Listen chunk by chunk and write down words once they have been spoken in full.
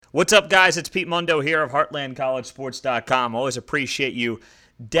What's up, guys? It's Pete Mundo here of HeartlandCollegeSports.com. Always appreciate you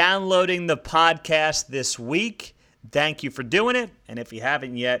downloading the podcast this week. Thank you for doing it. And if you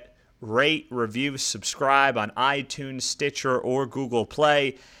haven't yet, rate, review, subscribe on iTunes, Stitcher, or Google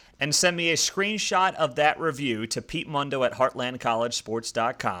Play. And send me a screenshot of that review to Pete Mundo at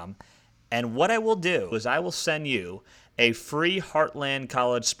HeartlandCollegeSports.com. And what I will do is I will send you a free Heartland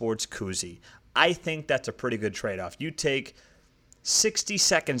College Sports koozie. I think that's a pretty good trade-off. You take 60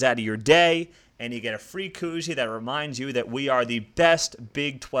 seconds out of your day, and you get a free koozie that reminds you that we are the best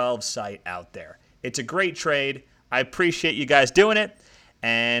Big 12 site out there. It's a great trade. I appreciate you guys doing it,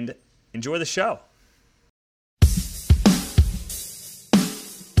 and enjoy the show.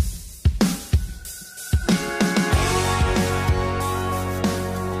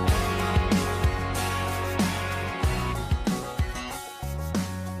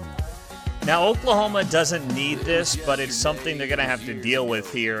 Now, Oklahoma doesn't need this, but it's something they're going to have to deal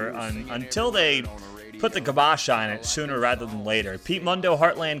with here until they put the kibosh on it sooner rather than later. Pete Mundo,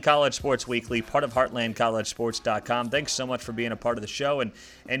 Heartland College Sports Weekly, part of HeartlandCollegeSports.com. Thanks so much for being a part of the show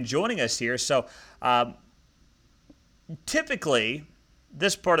and joining us here. So, typically,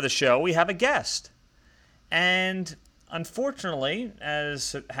 this part of the show, we have a guest. And unfortunately,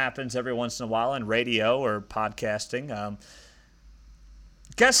 as it happens every once in a while in radio or podcasting,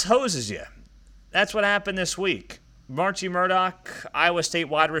 guest hoses you. That's what happened this week. Marchy Murdoch, Iowa State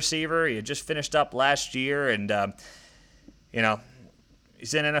wide receiver. He had just finished up last year, and,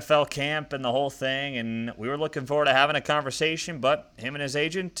 he's in NFL camp and the whole thing, and we were looking forward to having a conversation, but him and his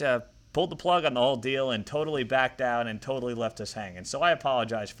agent pulled the plug on the whole deal and totally backed out and totally left us hanging. So I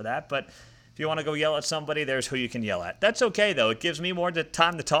apologize for that, but if you want to go yell at somebody, there's who you can yell at. That's okay, though. It gives me more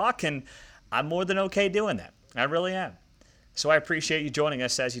time to talk, and I'm more than okay doing that. I really am. So I appreciate you joining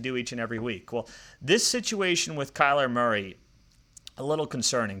us as you do each and every week. Well, this situation with Kyler Murray, a little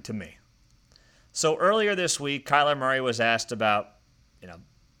concerning to me. So earlier this week, Kyler Murray was asked about,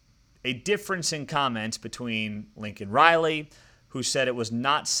 a difference in comments between Lincoln Riley, who said it was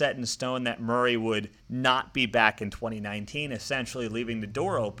not set in stone that Murray would not be back in 2019, essentially leaving the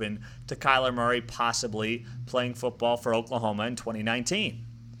door open to Kyler Murray possibly playing football for Oklahoma in 2019.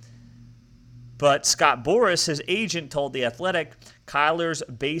 But Scott Boras, his agent, told The Athletic, Kyler's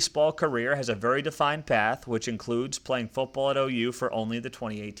baseball career has a very defined path, which includes playing football at OU for only the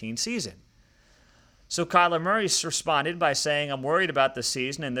 2018 season. So Kyler Murray responded by saying, I'm worried about this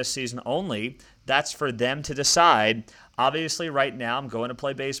season and this season only. That's for them to decide. Obviously, right now, I'm going to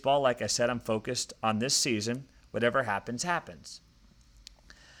play baseball. Like I said, I'm focused on this season. Whatever happens, happens.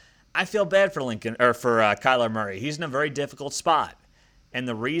 I feel bad for Kyler Murray. He's in a very difficult spot. And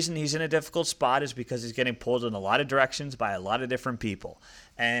the reason he's in a difficult spot is because he's getting pulled in a lot of directions by a lot of different people.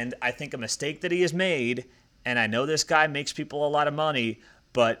 And I think a mistake that he has made, and I know this guy makes people a lot of money,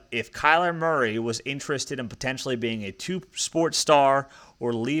 but if Kyler Murray was interested in potentially being a two-sport star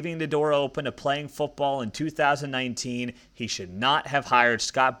or leaving the door open to playing football in 2019, he should not have hired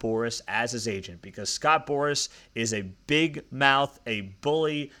Scott Boras as his agent, because Scott Boras is a big mouth, a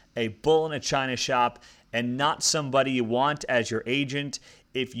bully, a bull in a china shop, and not somebody you want as your agent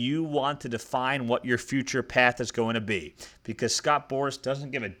if you want to define what your future path is going to be. Because Scott Boras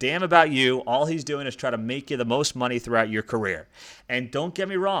doesn't give a damn about you. All he's doing is try to make you the most money throughout your career. And don't get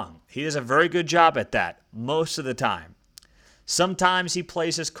me wrong, he does a very good job at that most of the time. Sometimes he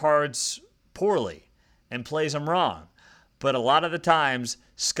plays his cards poorly and plays them wrong. But a lot of the times,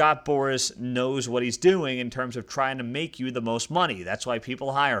 Scott Boras knows what he's doing in terms of trying to make you the most money. That's why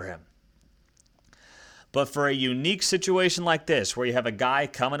people hire him. But for a unique situation like this, where you have a guy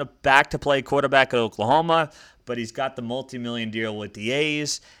coming back to play quarterback at Oklahoma, but he's got the multi-million deal with the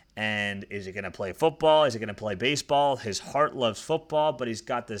A's, and is he going to play football? Is he going to play baseball? His heart loves football, but he's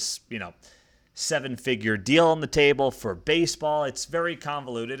got this, seven-figure deal on the table for baseball. It's very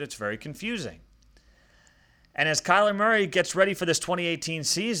convoluted. It's very confusing. And as Kyler Murray gets ready for this 2018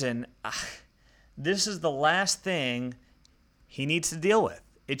 season, this is the last thing he needs to deal with.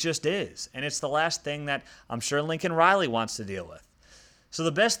 It just is. And it's the last thing that I'm sure Lincoln Riley wants to deal with. So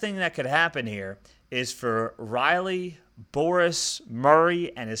the best thing that could happen here is for Riley, Boras,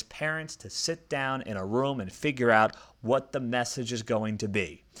 Murray, and his parents to sit down in a room and figure out what the message is going to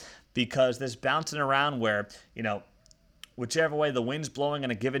be. Because this bouncing around where, whichever way the wind's blowing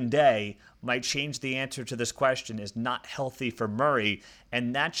on a given day might change the answer to this question is not healthy for Murray.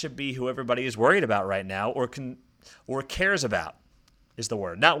 And that should be who everybody is worried about right now or cares about. Is the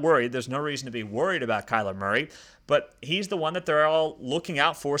word. Not worried. There's no reason to be worried about Kyler Murray, but he's the one that they're all looking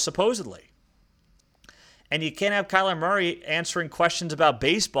out for, supposedly. And you can't have Kyler Murray answering questions about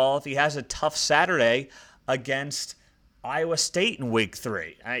baseball if he has a tough Saturday against Iowa State in week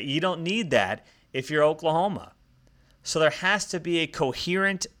 3. You don't need that if you're Oklahoma. So there has to be a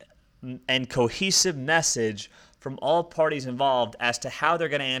coherent and cohesive message from all parties involved as to how they're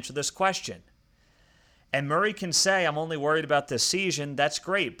going to answer this question. And Murray can say, I'm only worried about this season. That's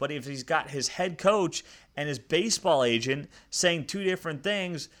great. But if he's got his head coach and his baseball agent saying two different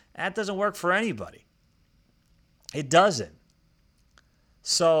things, that doesn't work for anybody. It doesn't.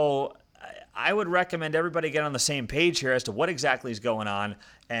 So I would recommend everybody get on the same page here as to what exactly is going on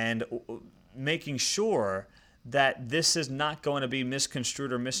and making sure that this is not going to be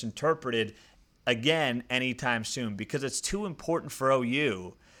misconstrued or misinterpreted again anytime soon, because it's too important for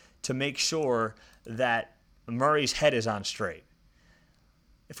OU to make sure that Murray's head is on straight.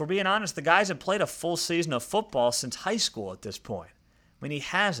 If we're being honest, the guy hasn't played a full season of football since high school at this point. I mean, he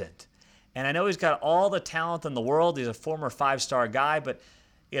hasn't. And I know he's got all the talent in the world. He's a former 5-star guy, but,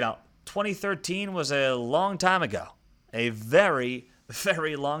 2013 was a long time ago. A very,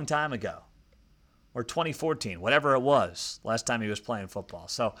 very long time ago. Or 2014, whatever it was, last time he was playing football.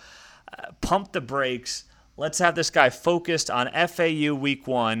 So pump the brakes. Let's have this guy focused on FAU week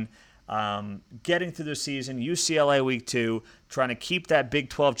 1, getting through the season, UCLA week 2, trying to keep that Big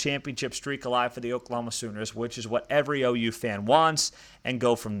 12 championship streak alive for the Oklahoma Sooners, which is what every OU fan wants, and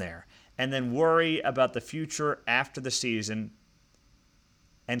go from there. And then worry about the future after the season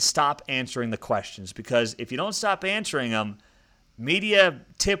and stop answering the questions. Because if you don't stop answering them, media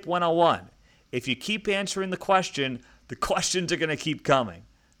tip 101. If you keep answering the questions are going to keep coming.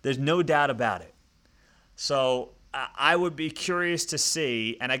 There's no doubt about it. So I would be curious to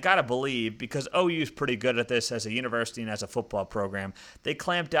see, and I got to believe, because OU is pretty good at this as a university and as a football program, they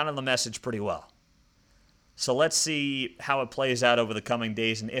clamp down on the message pretty well. So let's see how it plays out over the coming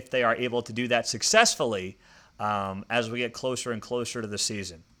days and if they are able to do that successfully as we get closer and closer to the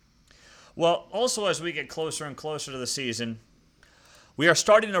season. Well, also as we get closer and closer to the season, we are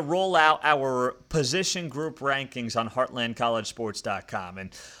starting to roll out our position group rankings on HeartlandCollegeSports.com.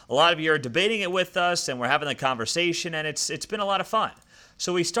 And a lot of you are debating it with us, and we're having a conversation, and it's been a lot of fun.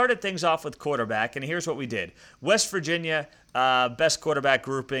 So we started things off with quarterback, and here's what we did. West Virginia, best quarterback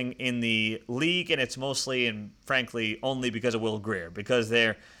grouping in the league, and it's mostly and frankly only because of Will Grier, because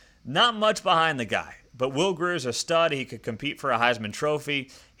they're not much behind the guy. But Will Grier's a stud. He could compete for a Heisman Trophy.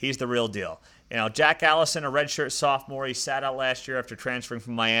 He's the real deal. Jack Allison, a redshirt sophomore, he sat out last year after transferring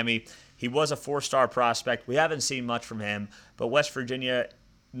from Miami. He was a 4-star prospect. We haven't seen much from him, but West Virginia,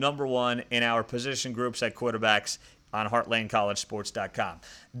 number 1 in our position groups at quarterbacks on HeartlandCollegeSports.com.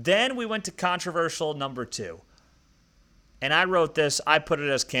 Then we went to controversial number 2. And I wrote this, I put it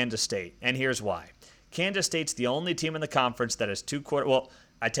as Kansas State, and here's why. Kansas State's the only team in the conference that has well,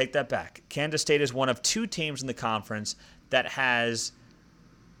 I take that back. Kansas State is one of 2 teams in the conference that has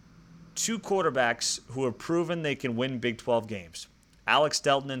 2 quarterbacks who have proven they can win Big 12 games. Alex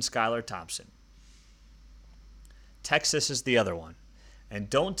Delton and Skylar Thompson. Texas is the other one. And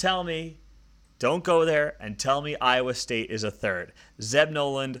don't go there and tell me Iowa State is a third. Zeb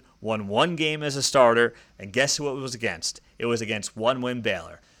Noland won 1 game as a starter, and guess who it was against? It was against 1-win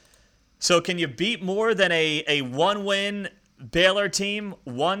Baylor. So can you beat more than a 1-win Baylor team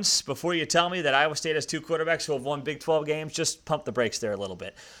once before you tell me that Iowa State has 2 quarterbacks who have won Big 12 games? Just pump the brakes there a little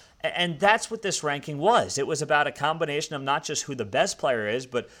bit. And that's what this ranking was. It was about a combination of not just who the best player is,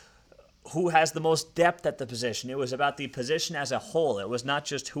 but who has the most depth at the position. It was about the position as a whole. It was not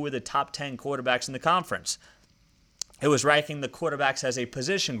just who are the top 10 quarterbacks in the conference. It was ranking the quarterbacks as a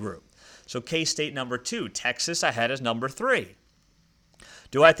position group. So K-State number 2, Texas I had as number 3.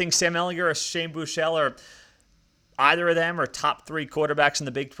 Do I think Sam Ehlinger or Shane Buechele or either of them are top 3 quarterbacks in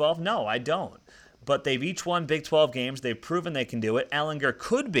the Big 12? No, I don't. But they've each won Big 12 games. They've proven they can do it. Ehlinger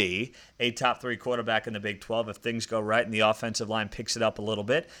could be a top 3 quarterback in the Big 12 if things go right and the offensive line picks it up a little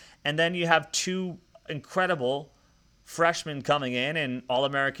bit. And then you have 2 incredible freshmen coming in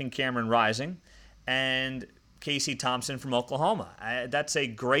All-American Cameron Rising and Casey Thompson from Oklahoma. That's a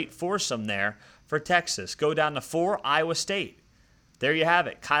great foursome there for Texas. Go down to 4, Iowa State. There you have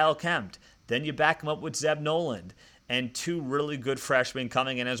it, Kyle Kempt. Then you back him up with Zeb Noland and 2 really good freshmen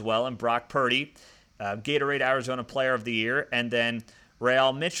coming in as well, and Brock Purdy, Gatorade Arizona Player of the Year, and then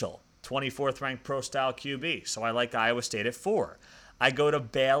Rael Mitchell, 24th ranked pro-style QB. So I like Iowa State at 4. I go to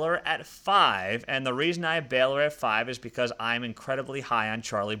Baylor at 5, and the reason I have Baylor at 5 is because I'm incredibly high on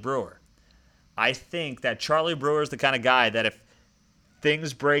Charlie Brewer. I think that Charlie Brewer is the kind of guy that if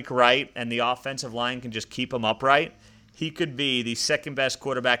things break right and the offensive line can just keep him upright, he could be the second best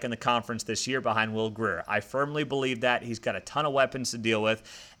quarterback in the conference this year behind Will Grier. I firmly believe that. He's got a ton of weapons to deal with.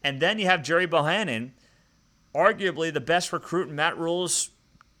 And then you have Jerry Bohannon, arguably the best recruit in Matt Rule's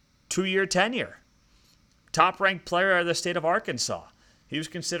 2-year tenure. top-ranked player out of the state of Arkansas. He was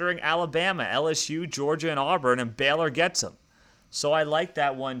considering Alabama, LSU, Georgia, and Auburn, and Baylor gets him. So I like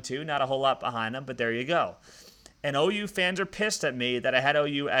that one too. Not a whole lot behind him, but there you go. And OU fans are pissed at me that I had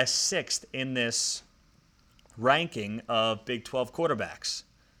OU as 6th in this ranking of Big 12 quarterbacks.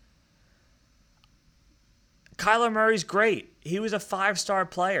 Kyler Murray's great. He was a 5-star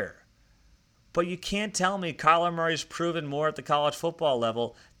player. But you can't tell me Kyler Murray's proven more at the college football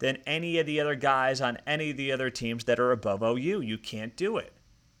level than any of the other guys on any of the other teams that are above OU. You can't do it.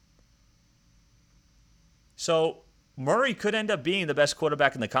 So Murray could end up being the best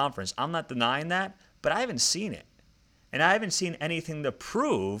quarterback in the conference. I'm not denying that, but I haven't seen it. And I haven't seen anything to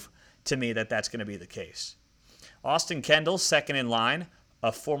prove to me that that's going to be the case. Austin Kendall, second in line,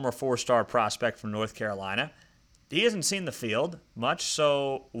 a former 4-star prospect from North Carolina. He hasn't seen the field much,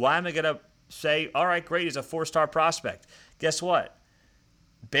 so why am I going to say, all right, great, he's a 4-star prospect? Guess what?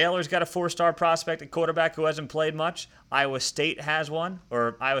 Baylor's got a 4-star prospect at quarterback who hasn't played much. Iowa State has one,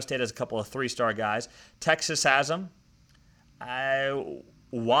 or Iowa State has a couple of 3-star guys. Texas has them.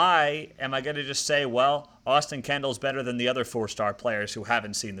 Why am I going to just say, well, Austin Kendall's better than the other 4-star players who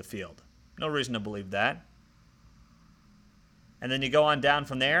haven't seen the field? No reason to believe that. And then you go on down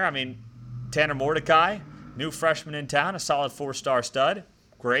from there. I mean, Tanner Mordecai, new freshman in town, a solid 4-star stud.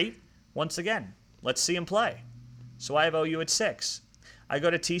 Great. Once again, let's see him play. So I have OU at 6. I go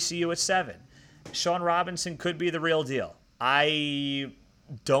to TCU at 7. Sean Robinson could be the real deal. I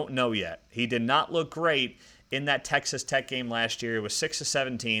don't know yet. He did not look great in that Texas Tech game last year. It was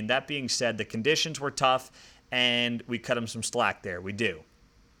 6-17. That being said, the conditions were tough, and we cut him some slack there. We do.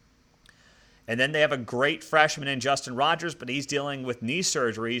 And then they have a great freshman in Justin Rogers, but he's dealing with knee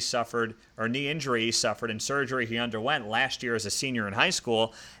injury he suffered and surgery he underwent last year as a senior in high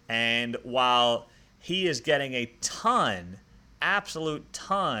school. And while he is getting a absolute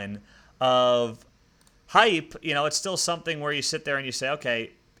ton of hype, it's still something where you sit there and you say,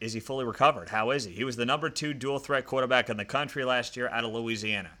 okay, is he fully recovered? How is he? He was the number 2 dual-threat quarterback in the country last year out of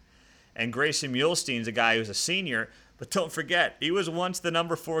Louisiana. And Grayson Muhlstein's a guy who's a senior, but don't forget, he was once the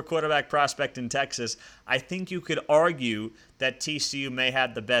number 4 quarterback prospect in Texas. I think you could argue that TCU may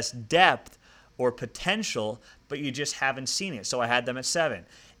have the best depth or potential, but you just haven't seen it. So I had them at 7.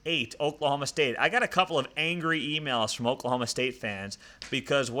 8, Oklahoma State. I got a couple of angry emails from Oklahoma State fans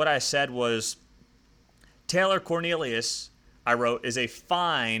because what I said was Taylor Cornelius, I wrote, is a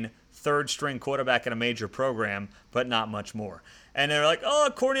fine third-string quarterback in a major program, but not much more. And they're like,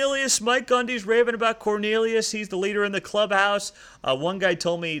 oh, Cornelius, Mike Gundy's raving about Cornelius. He's the leader in the clubhouse. One guy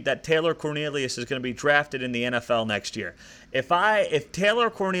told me that Taylor Cornelius is going to be drafted in the NFL next year. If Taylor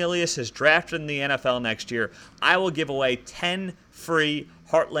Cornelius is drafted in the NFL next year, I will give away 10 free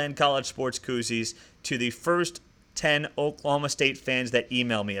Heartland College Sports koozies to the first 10 Oklahoma State fans that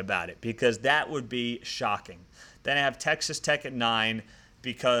email me about it, because that would be shocking. Then I have Texas Tech at 9,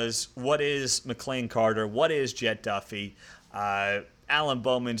 because what is McLean Carter? What is Jet Duffy? Alan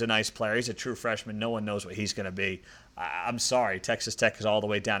Bowman's a nice player. He's a true freshman. No one knows what he's going to be. I'm sorry. Texas Tech is all the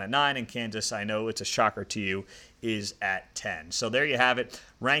way down at 9, and Kansas, I know it's a shocker to you, is at 10. So there you have it.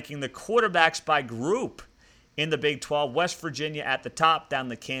 Ranking the quarterbacks by group in the Big 12. West Virginia at the top, down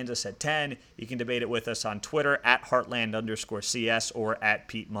to Kansas at 10. You can debate it with us on Twitter at Heartland_CS or at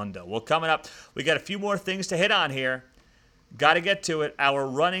Pete Mundo. Well, coming up, we got a few more things to hit on here. Got to get to it. Our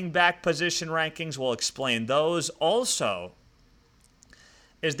running back position rankings, we'll explain those. Also,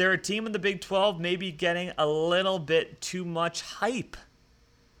 is there a team in the Big 12 maybe getting a little bit too much hype?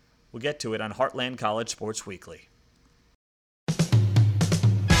 We'll get to it on Heartland College Sports Weekly.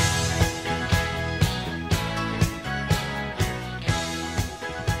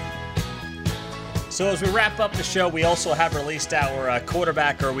 So as we wrap up the show, we also have released our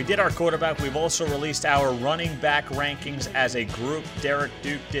quarterback, or we did our quarterback. We've also released our running back rankings as a group. Derek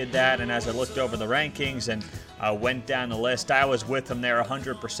Duke did that, and as I looked over the rankings and went down the list, I was with him there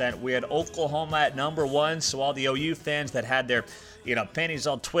 100%. We had Oklahoma at number 1, so all the OU fans that had their panties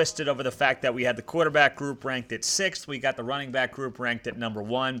all twisted over the fact that we had the quarterback group ranked at 6th, we got the running back group ranked at number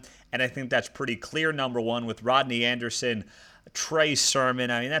 1, and I think that's pretty clear number 1 with Rodney Anderson, Trey Sermon.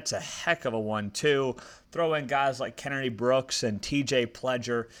 I mean, that's a heck of a 1-2. Throw in guys like Kennedy Brooks and TJ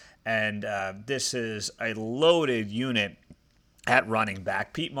Pledger, and this is a loaded unit at running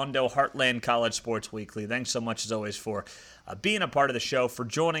back. Pete Mundo, Heartland College Sports Weekly. Thanks so much, as always, for being a part of the show, for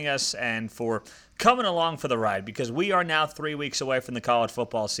joining us, and for coming along for the ride, because we are now 3 weeks away from the college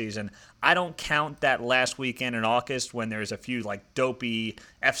football season. I don't count that last weekend in August when there's a few like dopey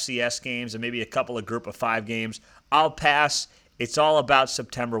FCS games and maybe a couple of group of 5 games. I'll pass. It's all about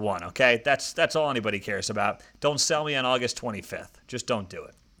September 1, okay? That's all anybody cares about. Don't sell me on August 25th. Just don't do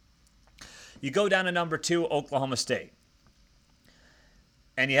it. You go down to number 2, Oklahoma State.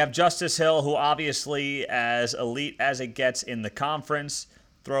 And you have Justice Hill, who obviously as elite as it gets in the conference.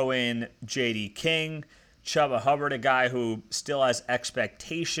 Throw in J.D. King, Chuba Hubbard, a guy who still has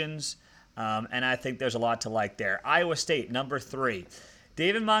expectations. And I think there's a lot to like there. Iowa State, number 3.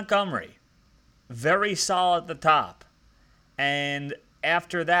 David Montgomery, very solid at the top. And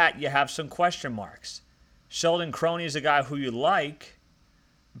after that, you have some question marks. Sheldon Croney is a guy who you like,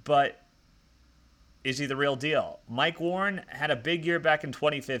 but is he the real deal? Mike Warren had a big year back in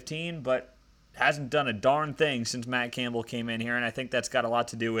 2015, but hasn't done a darn thing since Matt Campbell came in here, and I think that's got a lot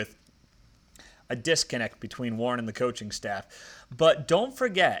to do with a disconnect between Warren and the coaching staff. But don't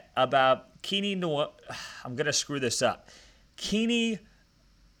forget about I'm going to screw this up. Keene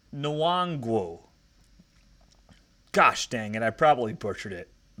Nwangwu. Gosh dang it, I probably butchered it,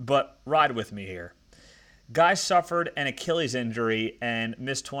 but ride with me here. Guy suffered an Achilles injury and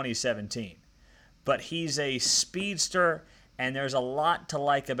missed 2017. But he's a speedster, and there's a lot to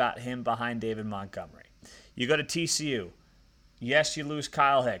like about him behind David Montgomery. You go to TCU. Yes, you lose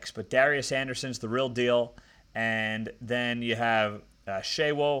Kyle Hicks, but Darius Anderson's the real deal. And then you have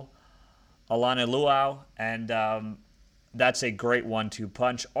Shewo, Alana Luau, and that's a great 1-2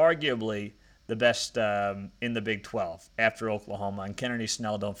 punch. Arguably the best in the Big 12 after Oklahoma. And Kennedy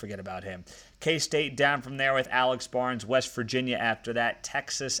Snell, don't forget about him. K-State down from there with Alex Barnes. West Virginia after that.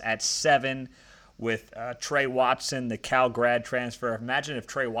 Texas at 7. With Trey Watson, the Cal grad transfer. Imagine if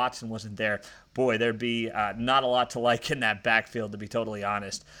Trey Watson wasn't there. Boy, there'd be not a lot to like in that backfield, to be totally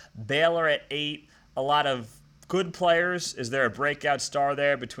honest. Baylor at 8. A lot of good players. Is there a breakout star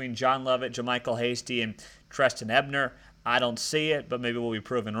there between John Lovett, JaMychal Hasty, and Treston Ebner? I don't see it, but maybe we'll be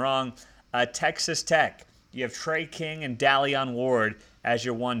proven wrong. Texas Tech. You have Trey King and Dalion Ward as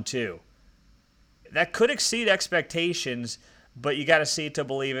your 1-2. That could exceed expectations, but you got to see it to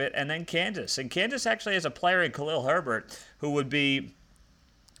believe it. And then Kansas. And Kansas actually has a player in Khalil Herbert who would be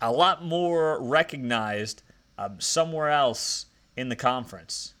a lot more recognized somewhere else in the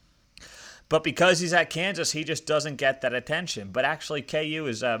conference. But because he's at Kansas, he just doesn't get that attention. But actually, KU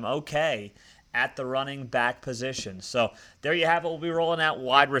is okay at the running back position. So there you have it. We'll be rolling out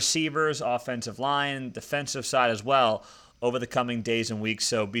wide receivers, offensive line, defensive side as well over the coming days and weeks.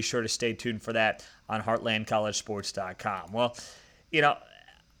 So be sure to stay tuned for that on HeartlandCollegeSports.com. Well,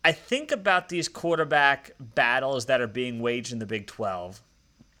 I think about these quarterback battles that are being waged in the Big 12.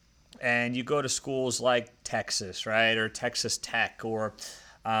 And you go to schools like Texas, right, or Texas Tech, or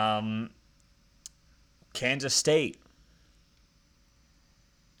Kansas State,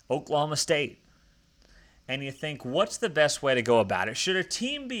 Oklahoma State. And you think, what's the best way to go about it? Should a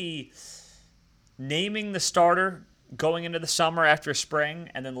team be naming the starter going into the summer after spring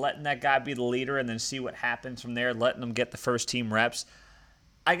and then letting that guy be the leader and then see what happens from there, letting them get the first team reps?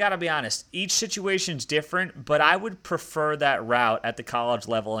 I got to be honest, each situation's different, but I would prefer that route at the college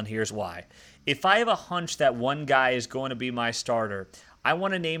level, and here's why. If I have a hunch that one guy is going to be my starter, I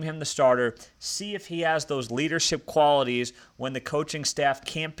want to name him the starter, see if he has those leadership qualities when the coaching staff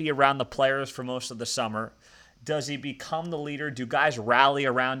can't be around the players for most of the summer. Does he become the leader? Do guys rally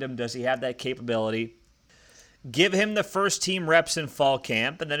around him? Does he have that capability? Give him the first team reps in fall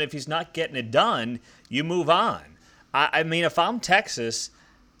camp, and then if he's not getting it done, you move on. I mean, if I'm Texas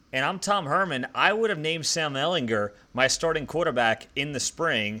and I'm Tom Herman, I would have named Sam Ehlinger my starting quarterback in the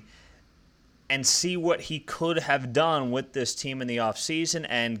spring and see what he could have done with this team in the offseason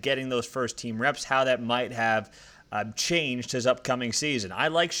and getting those first team reps, how that might have changed his upcoming season. I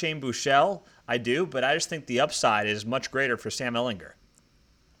like Shane Buechele, I do, but I just think the upside is much greater for Sam Ehlinger.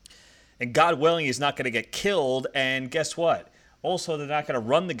 And God willing, he's not going to get killed, and guess what? Also, they're not going to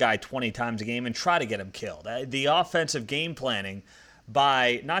run the guy 20 times a game and try to get him killed. The offensive game planning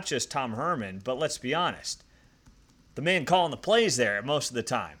by not just Tom Herman, but let's be honest, the man calling the plays there most of the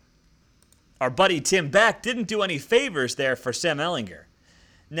time. Our buddy Tim Beck didn't do any favors there for Sam Ehlinger.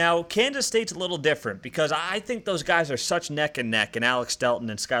 Now, Kansas State's a little different because I think those guys are such neck and neck, and Alex Delton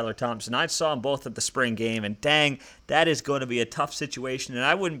and Skylar Thompson. I saw them both at the spring game, and dang, that is going to be a tough situation, and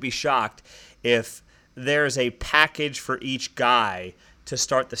I wouldn't be shocked if there's a package for each guy to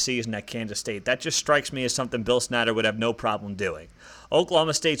start the season at Kansas State. That just strikes me as something Bill Snyder would have no problem doing.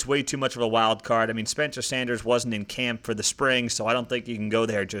 Oklahoma State's way too much of a wild card. I mean, Spencer Sanders wasn't in camp for the spring, so I don't think you can go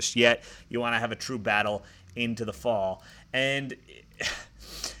there just yet. You want to have a true battle into the fall. And,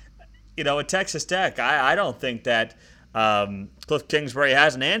 at Texas Tech, I don't think that Cliff Kingsbury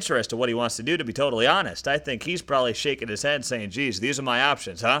has an answer as to what he wants to do, to be totally honest. I think he's probably shaking his head saying, geez, these are my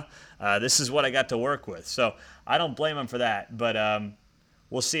options, huh? This is what I got to work with. So I don't blame him for that, but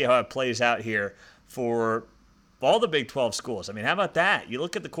we'll see how it plays out here for all the Big 12 schools. I mean, how about that? You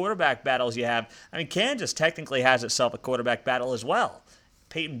look at the quarterback battles you have. I mean, Kansas technically has itself a quarterback battle as well.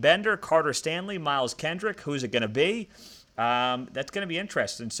 Peyton Bender, Carter Stanley, Miles Kendrick. Who's it going to be? That's going to be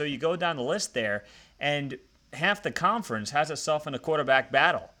interesting. So you go down the list there, and half the conference has itself in a quarterback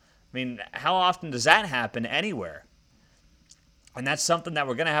battle. I mean, how often does that happen anywhere? And that's something that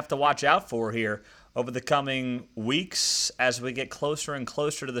we're going to have to watch out for here over the coming weeks as we get closer and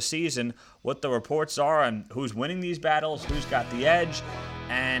closer to the season, what the reports are on who's winning these battles, who's got the edge,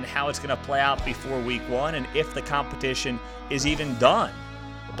 and how it's going to play out before week one, and if the competition is even done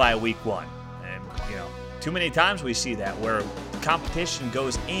by week one. And, too many times we see that where competition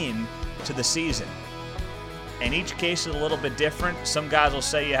goes into the season. And each case is a little bit different. Some guys will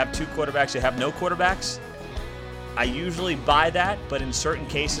say you have 2 quarterbacks, you have no quarterbacks. I usually buy that, but in certain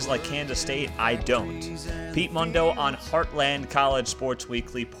cases like Kansas State, I don't. Pete Mundo on Heartland College Sports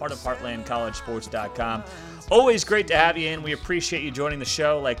Weekly, part of HeartlandCollegeSports.com. Always great to have you in. We appreciate you joining the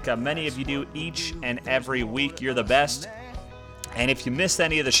show like many of you do each and every week. You're the best. And if you missed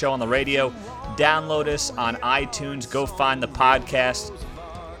any of the show on the radio, download us on iTunes. Go find the podcast.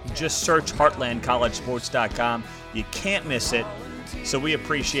 Just search HeartlandCollegeSports.com. You can't miss it. So we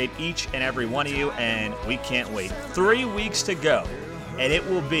appreciate each and every one of you, and we can't wait. 3 weeks to go, and it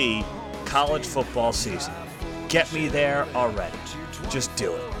will be college football season. Get me there already. Just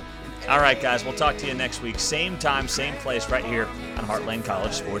do it. All right, guys, we'll talk to you next week. Same time, same place, right here on Heartland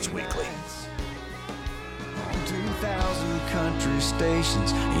College Sports Weekly. 2,000 country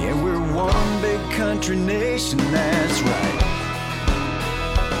stations, yeah, we're one big country nation, that's right.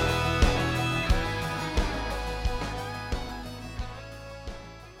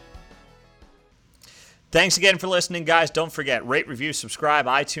 Thanks again for listening, guys. Don't forget, rate, review, subscribe,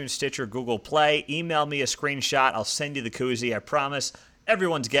 iTunes, Stitcher, Google Play. Email me a screenshot. I'll send you the koozie, I promise.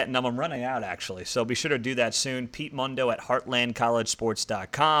 Everyone's getting them. I'm running out, actually. So be sure to do that soon. Pete Mundo at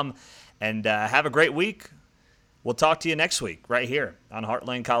HeartlandCollegeSports.com. And have a great week. We'll talk to you next week right here on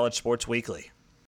Heartland College Sports Weekly.